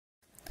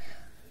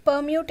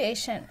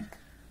permutation.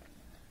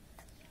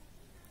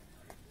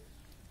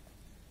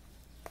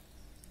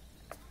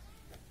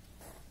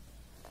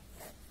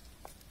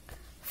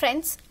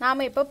 Friends,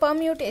 நாம இப்போ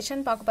permutation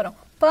பார்க்க போறோம்.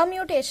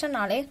 Permutation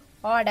நாலே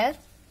order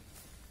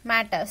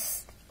matters.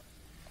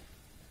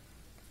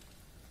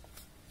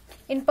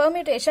 In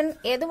permutation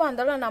எது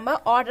வந்தாலும் நம்ம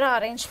order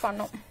arrange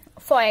பண்ணோம்.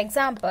 For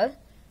example,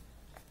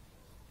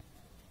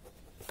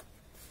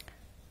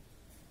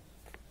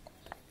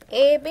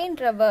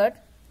 ABன்ற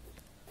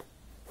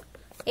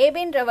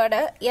word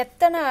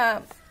எத்தனை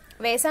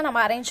வேஸா நம்ம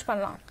அரேஞ்ச்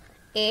பண்ணலாம்?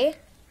 A,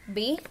 B,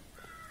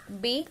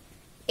 B,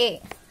 A.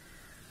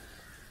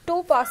 Two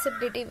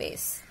possibility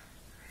ways.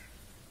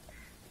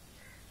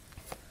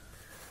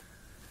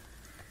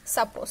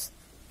 Suppose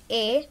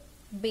A,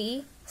 B,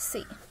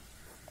 C.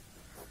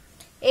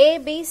 A,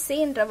 B, C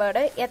என்ற word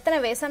எத்தனை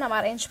வேஸா நம்ம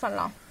அரேஞ்ச்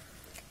பண்ணலாம்?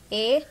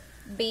 A,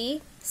 B,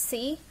 C,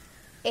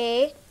 A,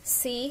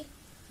 C,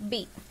 B.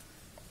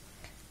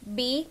 B,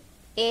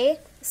 A,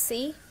 C,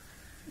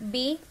 B,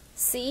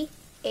 C,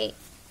 A.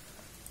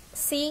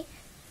 C,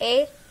 A,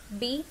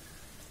 B,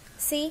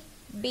 C,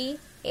 B,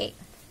 A.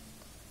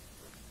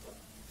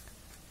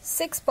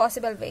 6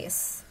 possible ways.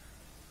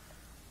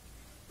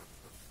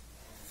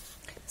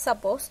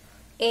 Suppose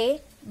A,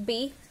 B,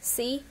 C,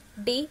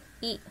 D,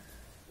 E.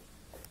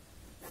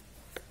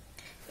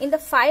 இந்த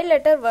 5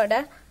 letter word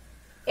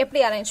எப்படி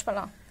arrange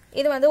பண்ணலாம்?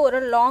 இது வந்து ஒரு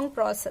long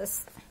process.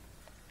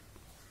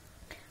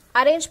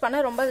 Arrange பண்ண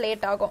ரொம்ப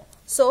late ஆகும்.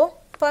 So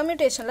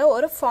permutationல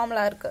ஒரு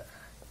ஃபார்முலா இருக்கு.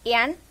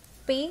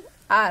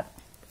 NPR.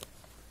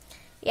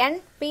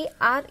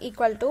 NPR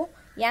equal to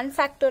n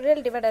factorial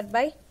divided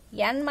by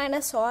n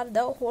minus r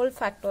the whole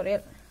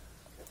factorial.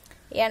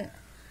 N,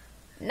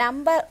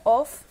 number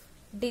of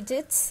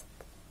digits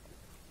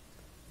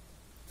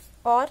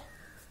or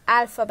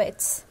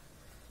alphabets.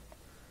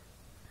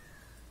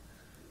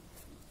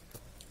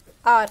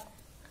 R,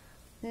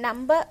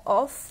 number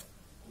of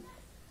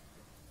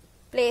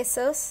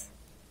places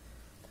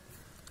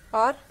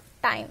or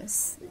times.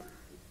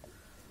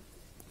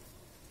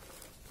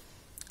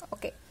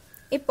 Okay,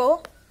 இப்போ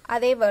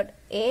அதே word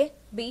A,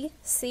 B,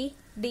 C,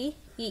 D,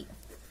 E.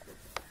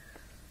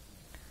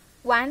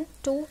 1,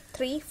 2,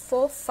 3,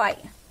 4,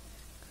 5.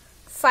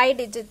 5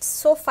 digits,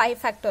 so 5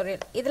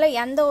 factorial. இதுல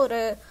எந்த ஒரு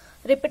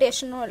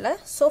repetitionும் இல்ல,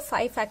 so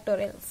 5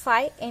 factorial.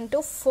 5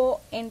 into 4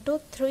 into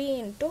 3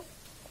 into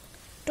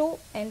 2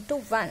 into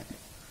 1.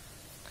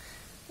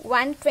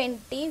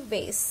 120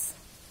 ways.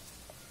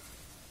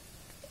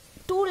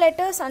 2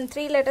 letters and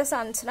 3 letters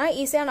ஆன்ஸ்னா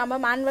ஈஸியா நம்ம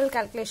manual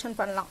calculation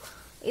பண்ணலாம்.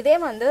 இதே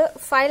வந்து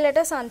 5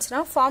 letters ஆன்ஸ்னா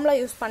ஃபார்முலா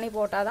யூஸ் பண்ணி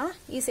போட்டாதான்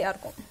ஈஸியா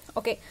இருக்கும்.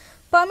 ஓகே,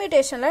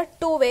 permutationல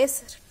 2 ways,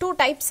 2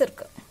 types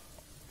இருக்கு.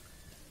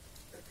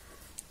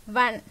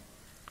 1,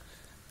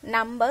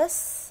 numbers.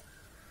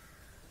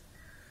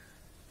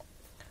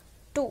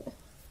 2,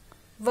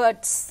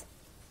 words.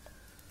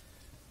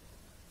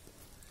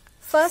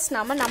 First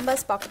நாம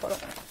numbers பார்க்க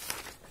போறோம்.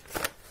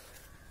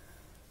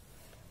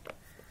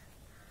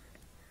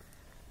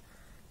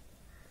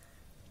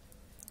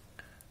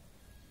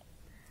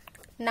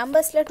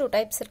 Numbersல 2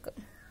 types இருக்கு.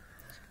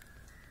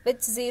 With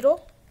 0,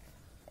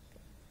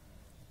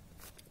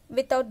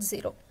 without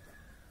 0.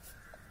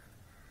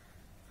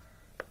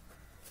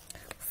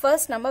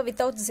 First நம்ம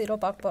without 0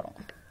 பார்க்க போறோம்.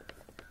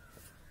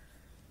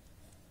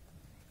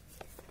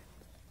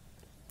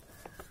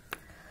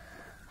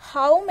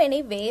 How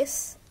many ways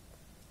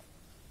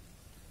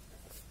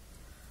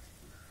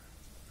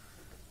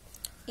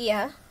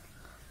a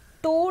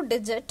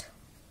 2-digit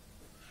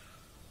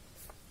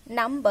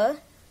number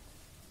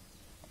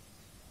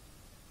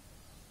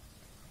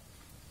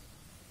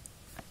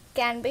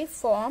can be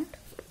formed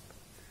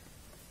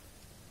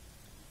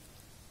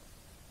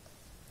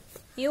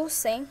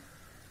using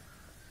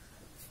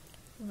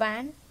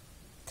 1,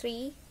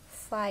 3,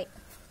 5.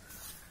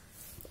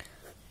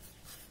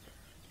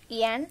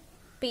 N,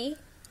 P,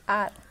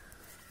 R.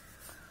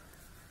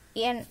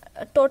 N,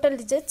 total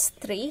digits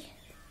 3.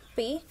 P,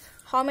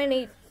 how many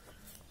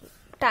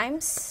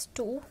times?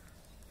 2.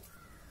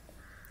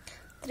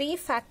 3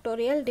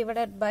 factorial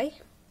divided by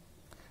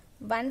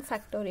 1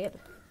 factorial.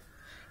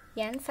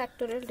 N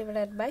factorial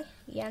divided by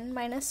n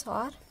minus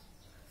r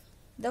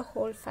the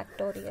whole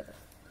factorial.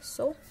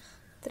 So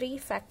 3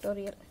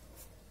 factorial.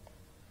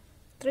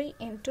 3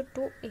 into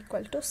 2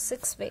 equal to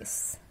 6 ways.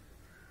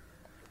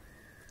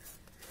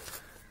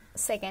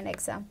 Second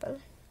example.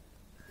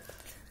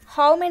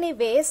 How many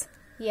ways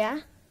a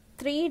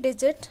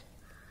 3-digit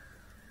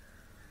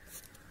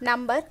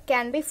number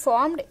can be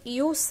formed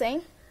using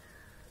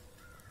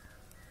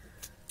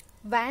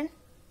 1,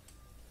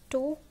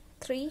 2,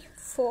 3,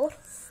 4,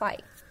 5.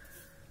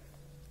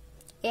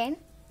 N,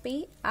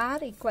 P, R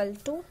equal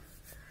to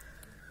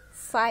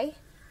 5,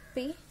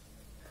 P,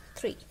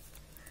 3.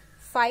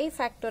 5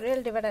 factorial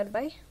divided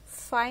by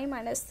 5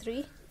 minus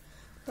 3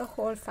 the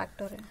whole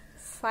factorial.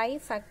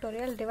 5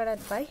 factorial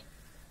divided by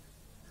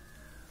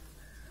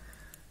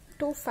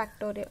 2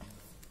 factorial.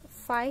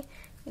 5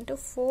 into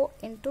 4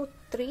 into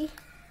 3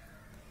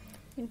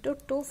 into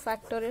 2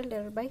 factorial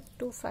divided by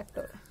 2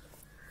 factorial.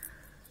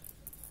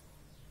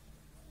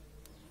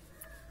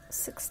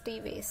 60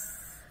 ways.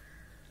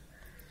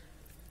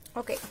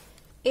 Okay,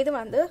 இது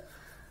வந்து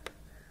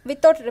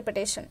without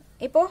repetition.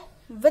 இப்போ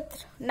with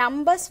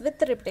numbers with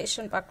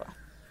repetition பார்க்கலாம்.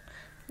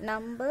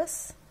 Numbers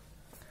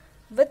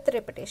with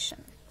repetition.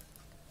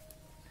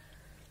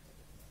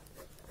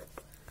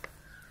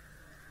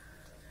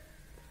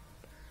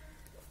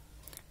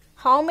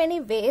 How many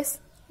ways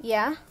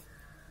a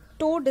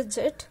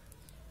 2-digit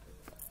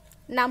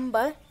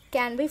number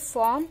can be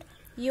formed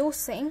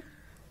using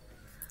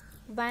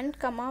 1,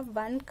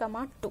 1,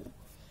 2,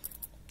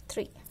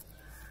 3.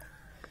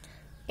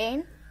 N,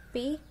 P,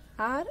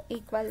 R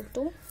equal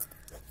to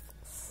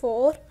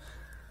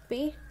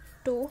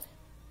 4P2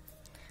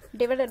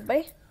 divided by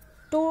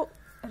 2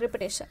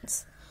 repetitions,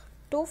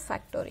 2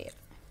 factorial.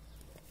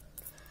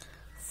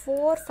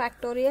 4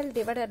 factorial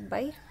divided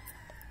by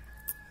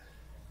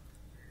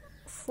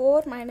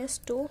 4 minus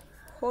 2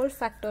 whole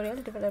factorial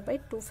divided by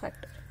 2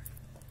 factorial.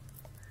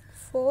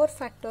 4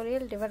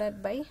 factorial divided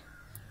by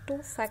 2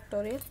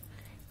 factorial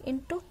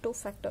into 2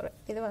 factorial.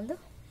 இது வந்து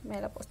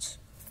மேல போச்சு.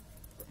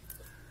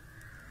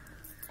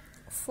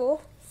 4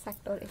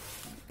 factorial.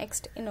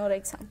 Next, another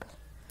example.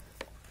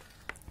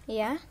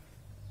 Yeah,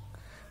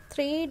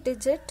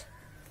 3-digit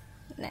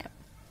name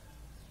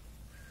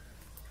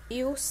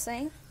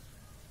using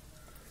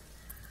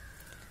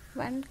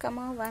 1,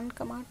 1,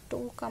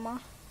 2,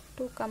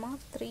 2,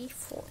 3,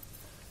 4.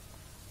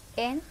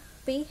 N,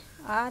 P,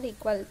 R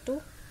equal to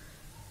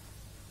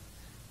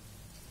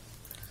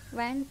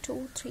 1, 2,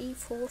 3,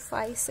 4,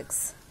 5,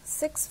 6.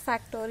 6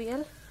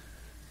 factorial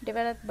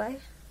divided by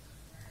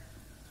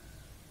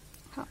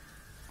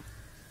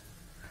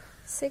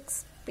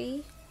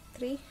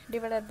 6P3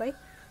 divided by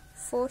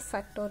 4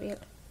 factorial.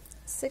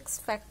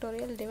 6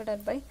 factorial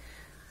divided by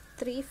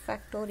 3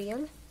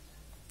 factorial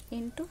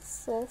into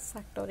 4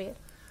 factorial.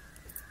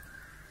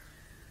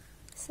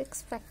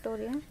 6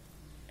 factorial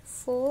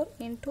 4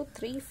 into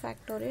 3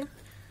 factorial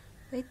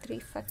by 3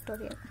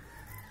 factorial.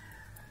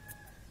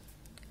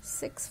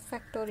 6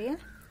 factorial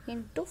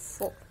into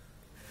 4.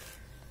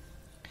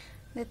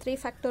 The 3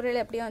 factorial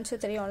எப்படி வந்துச்சு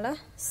தெரியும்ல?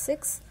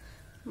 6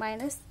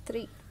 minus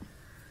 3.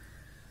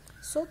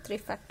 So 3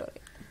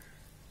 factorial.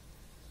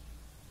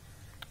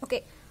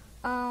 Okay.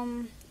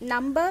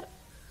 Number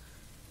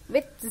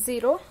with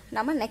 0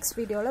 நம்ம next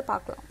video ல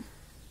பார்க்கலாம்.